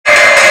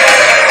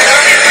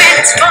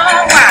lasts for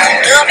a while.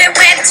 Love it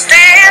when it's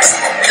fast.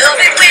 Love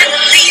it when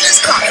the leaders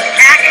come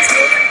back and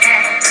moving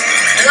fast.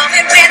 Love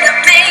it when they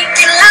make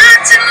you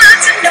lots and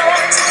lots of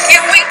noise.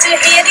 Can't wait to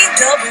hear the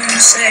W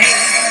say.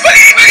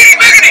 Boogity, boogity,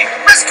 boogity.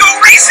 Let's go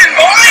racing,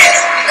 boys.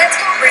 Let's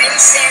go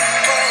racing,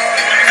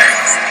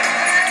 boys.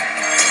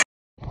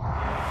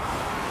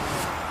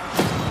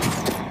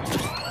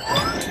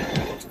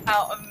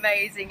 How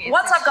amazing is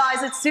What's up,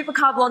 guys? It's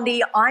Supercar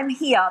Blondie. I'm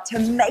here to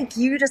make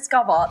you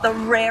discover the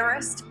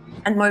rarest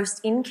and most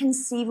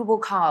inconceivable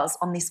cars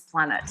on this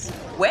planet.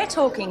 We're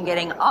talking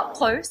getting up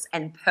close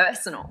and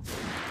personal.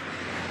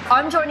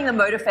 I'm joining the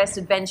Motorfest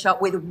adventure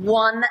with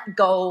one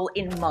goal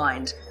in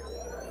mind.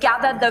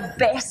 Gather the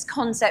best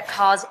concept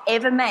cars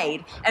ever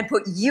made and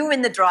put you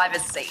in the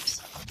driver's seat.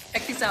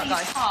 Check this out,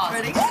 guys.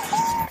 Ready?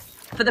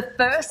 For the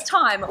first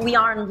time, we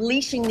are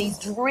unleashing these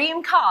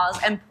dream cars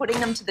and putting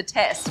them to the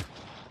test.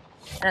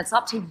 And it's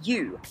up to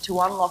you to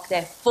unlock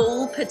their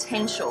full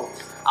potential.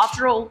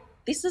 After all,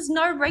 this is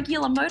no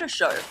regular motor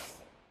show.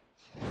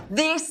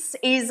 This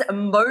is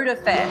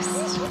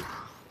Motorfest.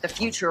 The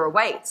future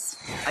awaits.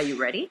 Are you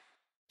ready?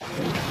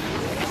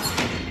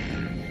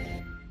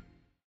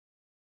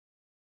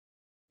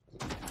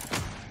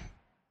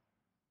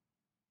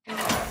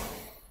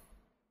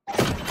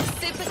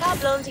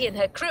 Supercar Blondie and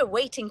her crew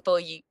waiting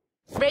for you,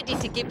 ready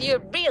to give you a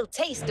real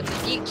taste of the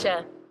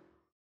future.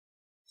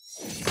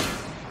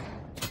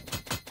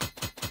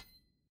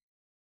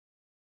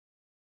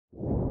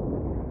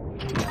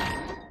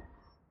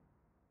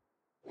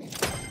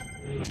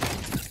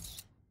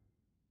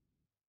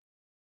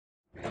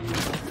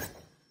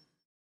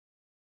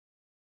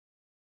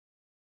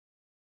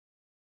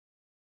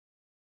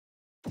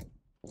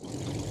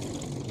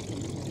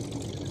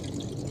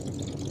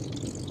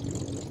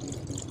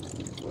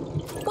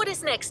 What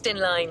is next in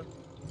line?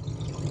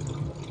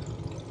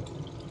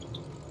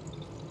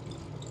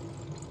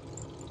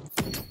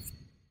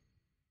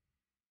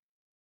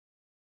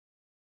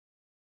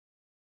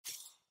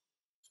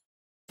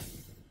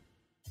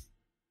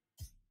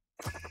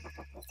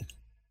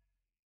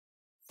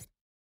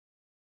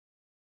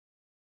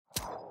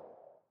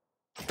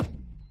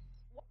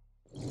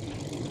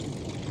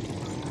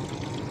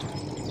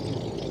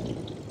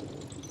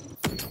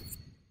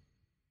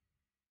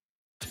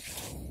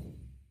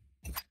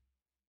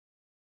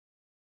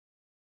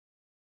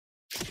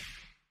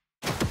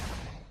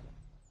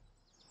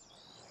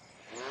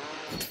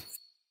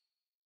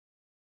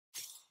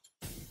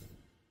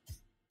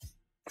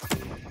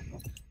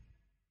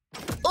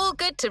 All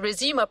good to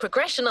resume our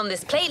progression on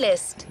this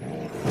playlist.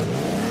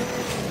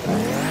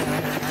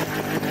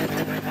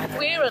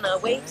 We're on our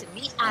way to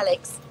meet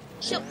Alex.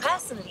 She'll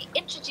personally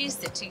introduce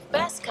the two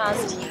first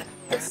cars to you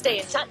and stay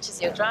in touch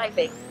as you're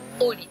driving.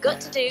 All you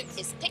got to do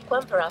is pick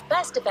one for our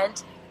first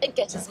event and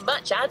get as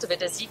much out of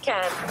it as you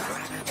can.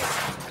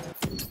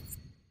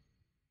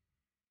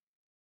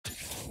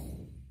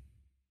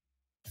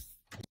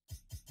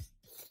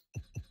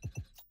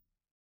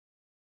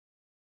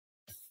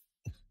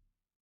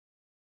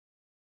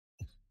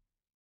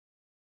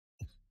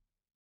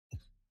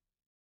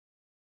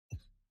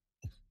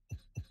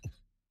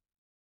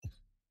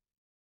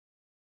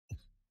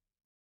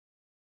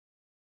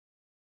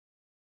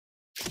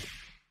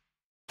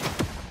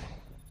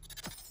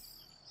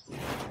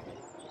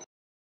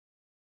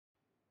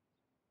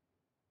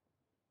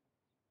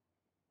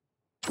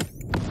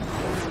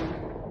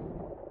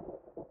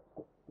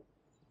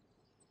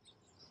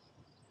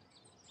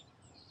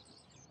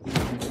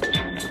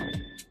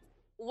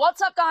 What's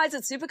up, guys?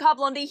 It's Supercar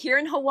Blondie here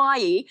in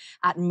Hawaii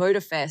at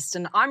Motorfest,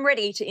 and I'm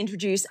ready to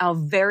introduce our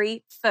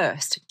very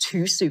first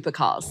two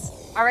supercars.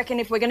 I reckon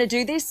if we're going to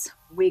do this,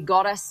 we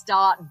gotta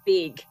start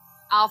big.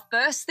 Our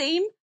first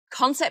theme,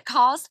 concept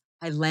cars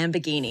by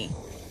Lamborghini.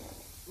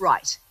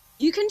 Right,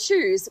 you can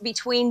choose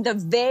between the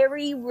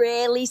very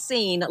rarely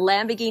seen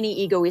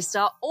Lamborghini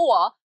Egoista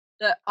or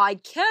the I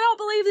cannot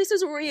believe this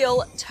is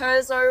real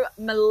Terzo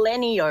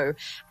Millennio,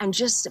 and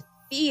just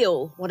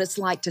feel what it's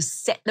like to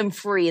set them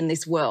free in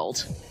this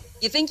world.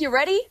 You think you're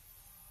ready?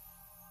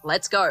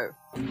 Let's go.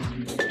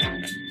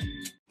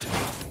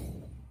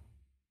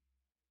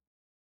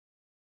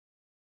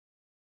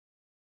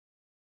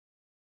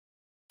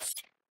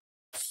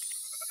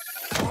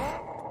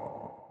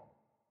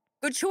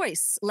 Good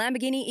choice,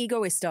 Lamborghini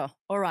Egoista.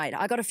 All right,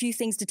 I got a few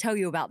things to tell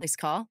you about this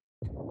car.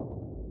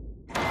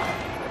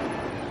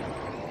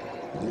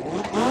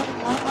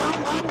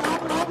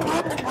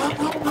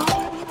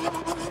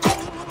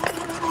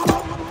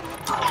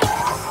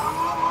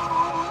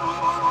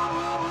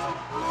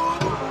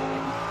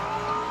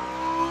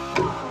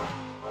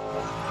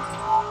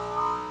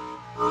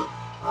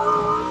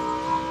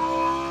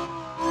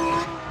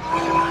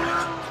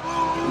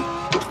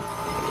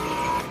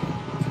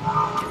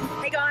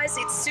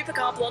 It's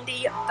Supercar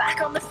Blondie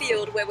back on the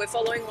field where we're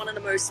following one of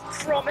the most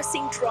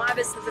promising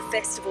drivers of the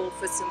festival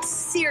for some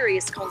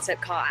serious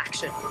concept car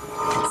action.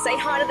 Say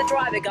hi to the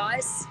driver,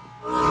 guys.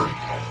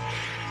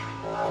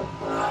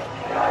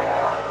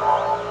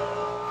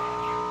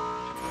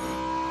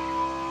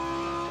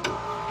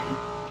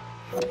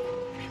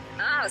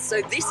 Ah,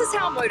 so this is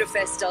how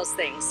Motorfest does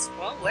things.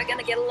 Well, we're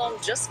gonna get along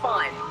just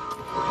fine.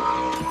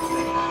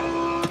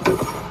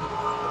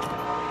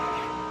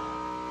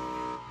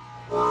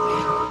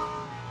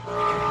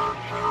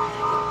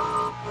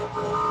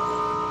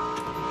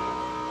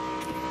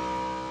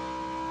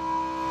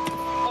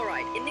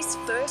 Alright, in this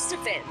first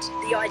event,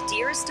 the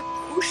idea is to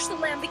push the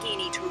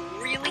Lamborghini to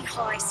really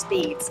high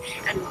speeds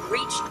and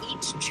reach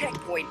each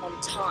checkpoint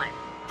on time.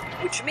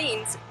 Which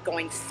means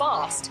going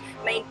fast,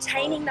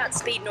 maintaining that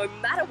speed no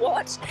matter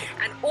what,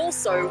 and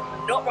also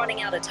not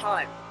running out of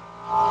time.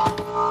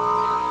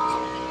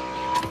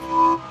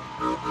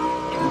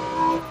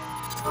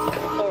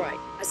 Alright,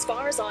 as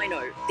far as I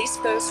know, this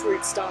first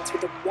route starts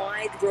with a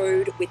wide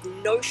road with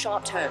no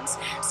sharp turns,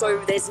 so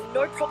there's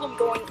no problem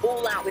going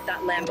all out with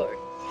that Lambo.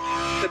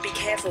 But be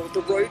careful,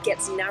 the road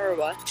gets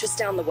narrower just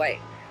down the way.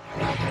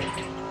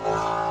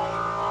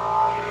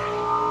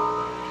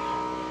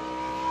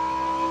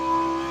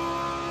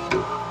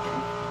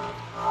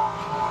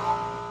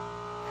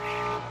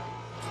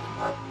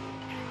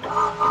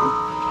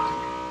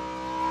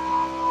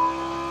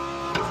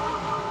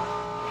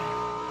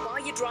 While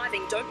you're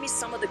driving, don't miss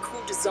some of the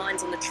cool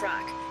designs on the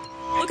track.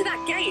 Look at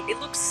that gate, it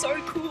looks so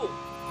cool.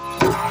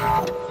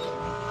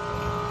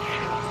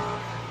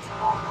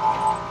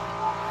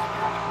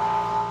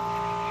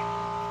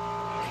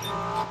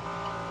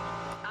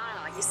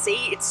 You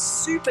see, it's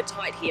super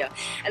tight here,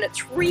 and at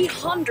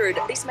 300,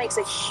 this makes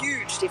a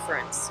huge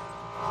difference.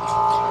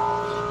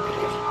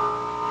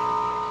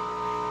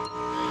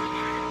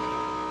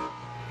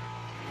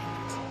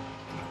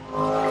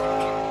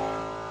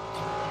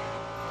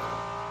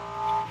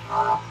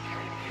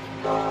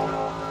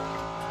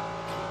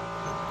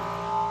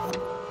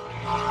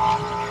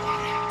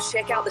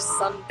 Check out the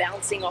sun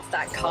bouncing off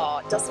that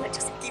car. Doesn't it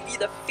just give you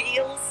the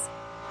feels?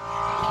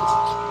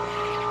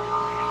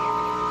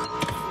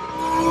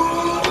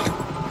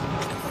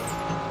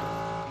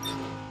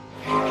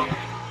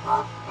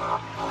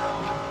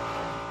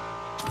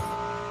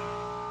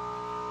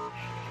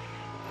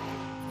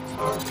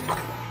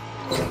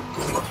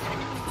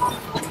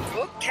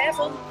 Oh,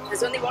 careful.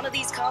 There's only one of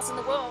these cars in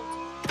the world.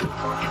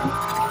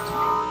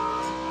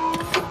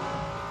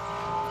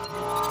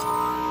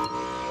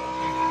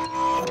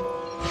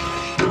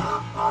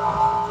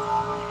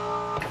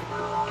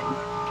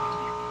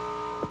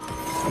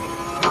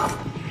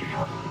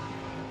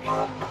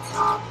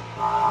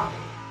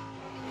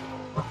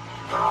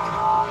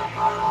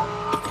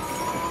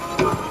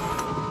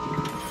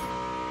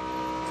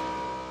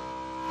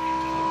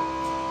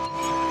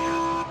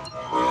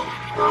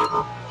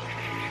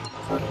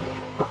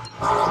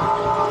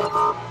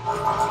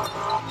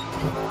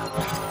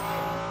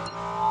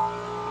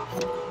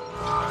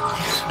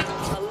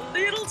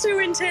 Too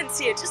intense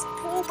here, just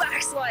pull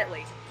back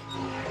slightly.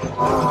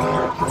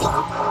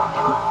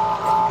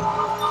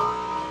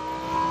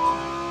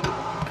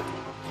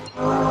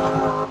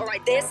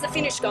 Alright, there's the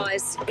finish,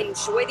 guys.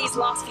 Enjoy these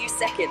last few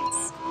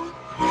seconds.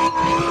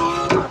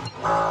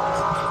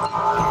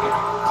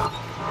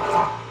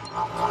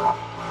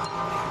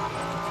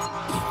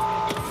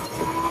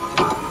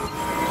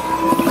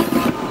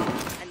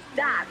 And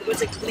that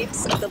was a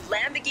glimpse of the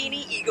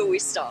Lamborghini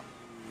Egoista.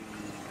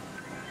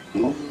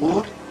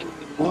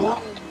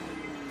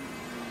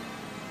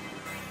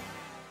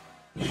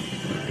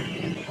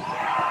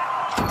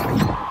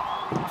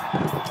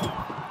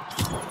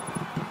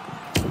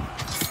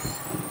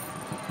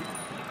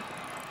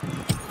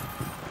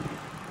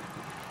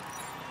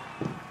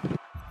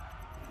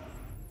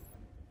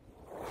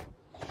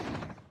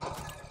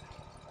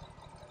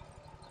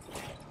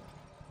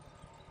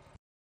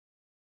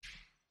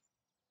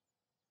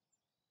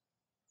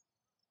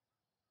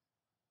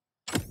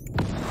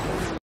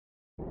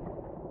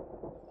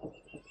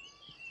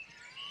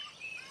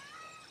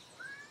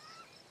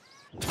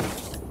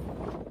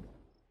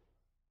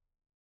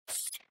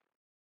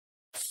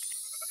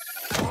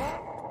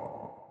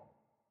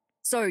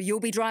 So you'll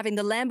be driving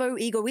the Lambo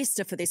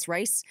Egoista for this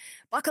race.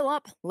 Buckle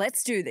up,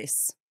 let's do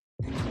this.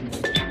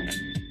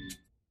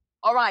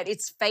 All right,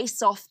 it's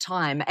face-off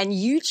time, and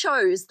you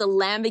chose the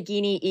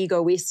Lamborghini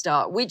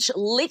Egoista, which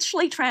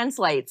literally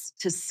translates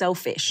to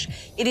selfish.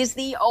 It is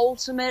the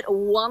ultimate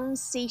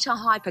one-seater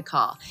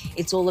hypercar.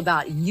 It's all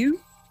about you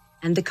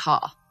and the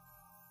car.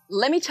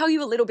 Let me tell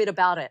you a little bit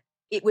about it.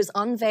 It was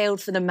unveiled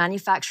for the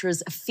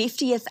manufacturer's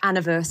 50th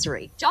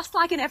anniversary. Just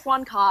like an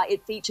F1 car,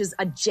 it features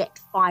a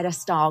jet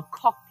fighter-style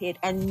cockpit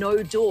and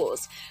no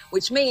doors,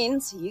 which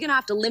means you're gonna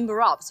have to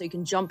limber up so you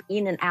can jump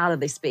in and out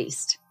of this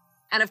beast.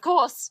 And of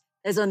course,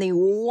 there's only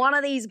one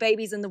of these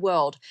babies in the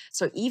world,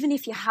 so even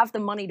if you have the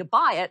money to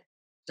buy it,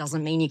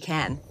 doesn't mean you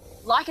can.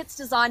 Like its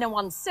designer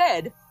once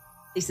said,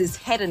 this is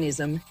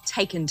hedonism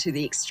taken to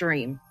the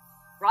extreme.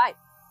 Right,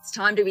 it's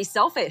time to be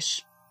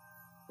selfish.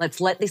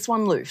 Let's let this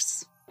one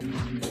loose.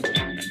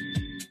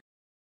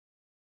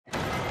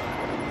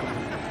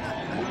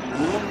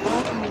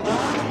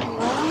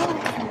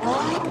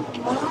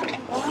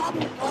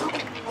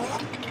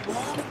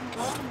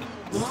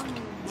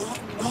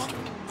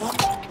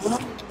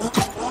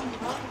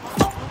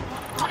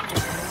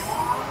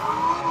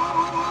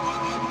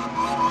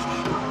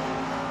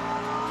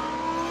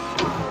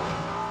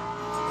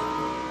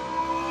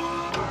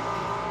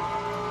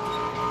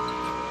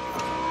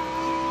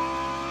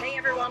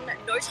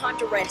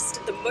 after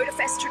rest, the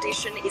Motorfest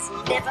tradition is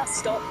never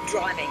stop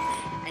driving.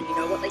 And you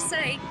know what they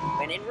say,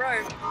 when in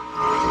Rome.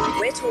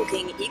 We're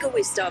talking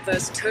Egoista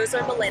vs Terzo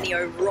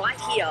Millennio right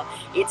here.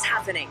 It's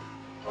happening.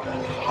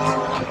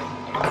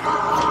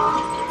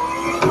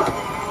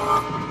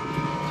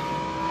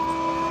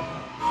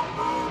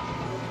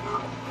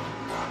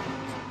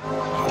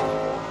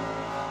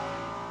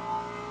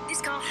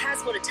 This car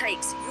has what it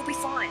takes. You'll be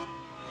fine.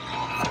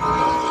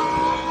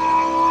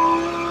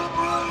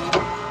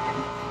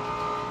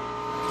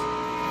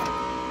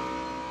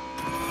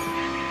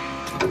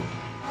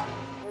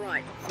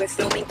 Alright, we're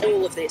filming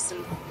all of this,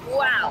 and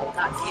wow,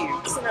 that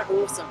view. Isn't that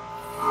awesome?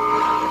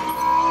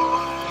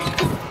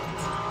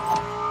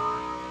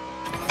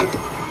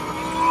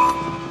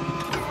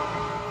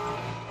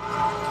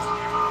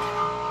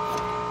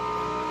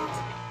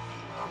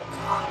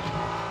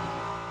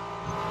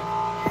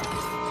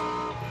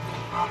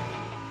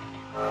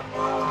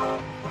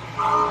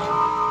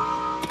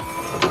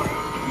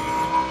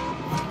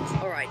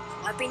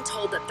 I've been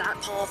told that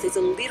path is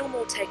a little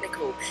more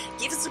technical.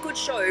 Give us a good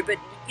show, but,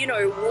 you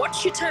know,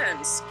 watch your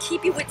turns.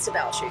 Keep your wits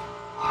about you.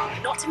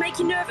 Not to make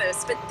you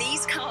nervous, but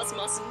these cars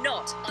must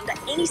not, under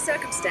any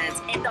circumstance,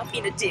 end up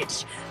in a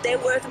ditch. They're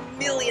worth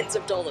millions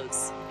of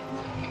dollars.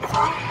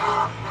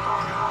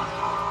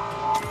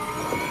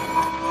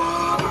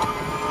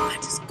 I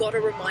just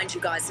gotta remind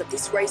you guys that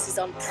this race is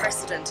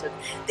unprecedented.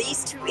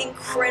 These two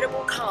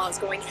incredible cars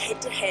going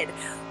head to head.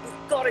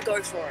 We've gotta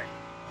go for it.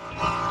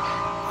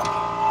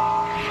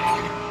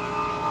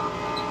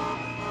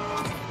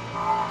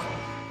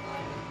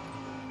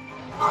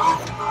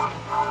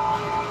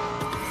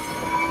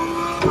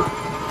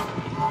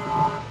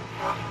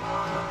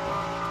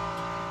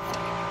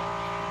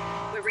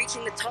 We're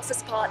reaching the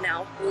toughest part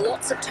now.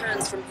 Lots of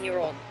turns from here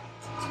on.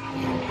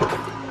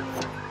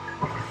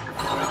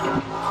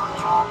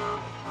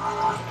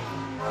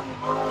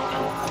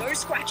 No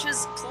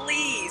scratches,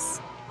 please.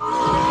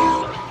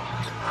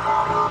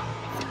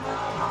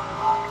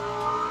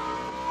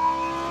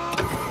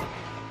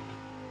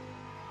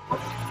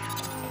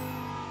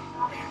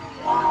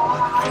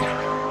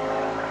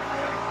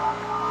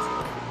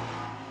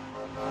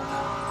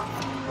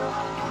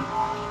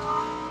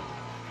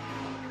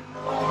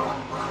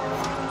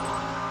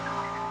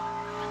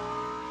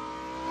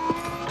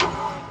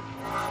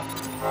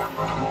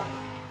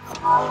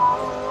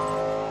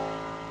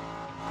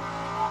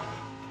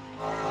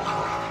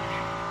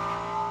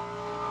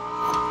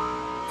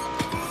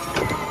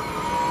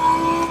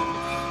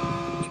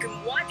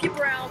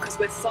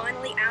 We're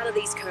finally out of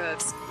these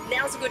curves.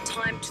 Now's a good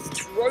time to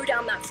throw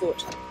down that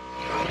foot.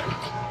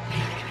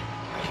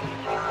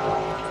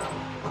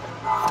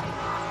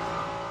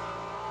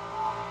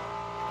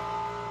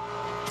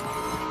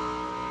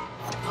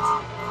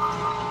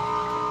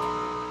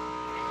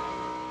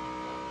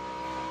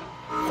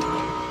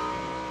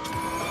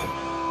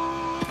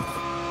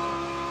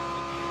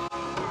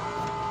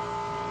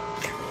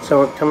 So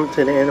we're coming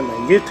to the end of my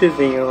YouTube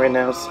video right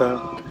now,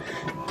 so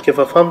give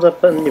a thumbs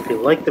up button if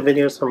you like the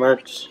video so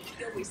much.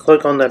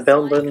 Click on that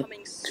bell button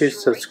to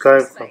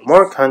subscribe for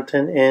more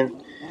content,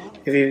 and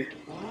if you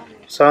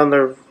saw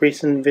the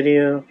recent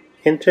video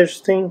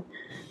interesting,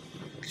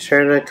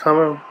 share the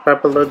comment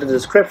right below the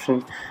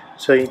description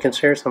so you can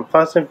share some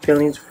positive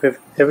feelings with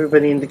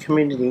everybody in the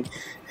community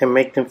and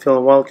make them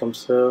feel welcome.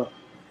 So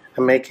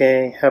I make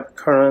a happy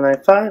Karlo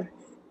 95.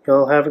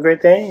 You'll have a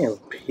great day and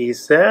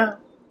peace out.